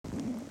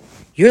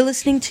You're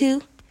listening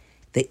to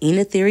the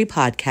Ena Theory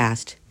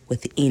Podcast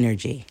with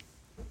Energy.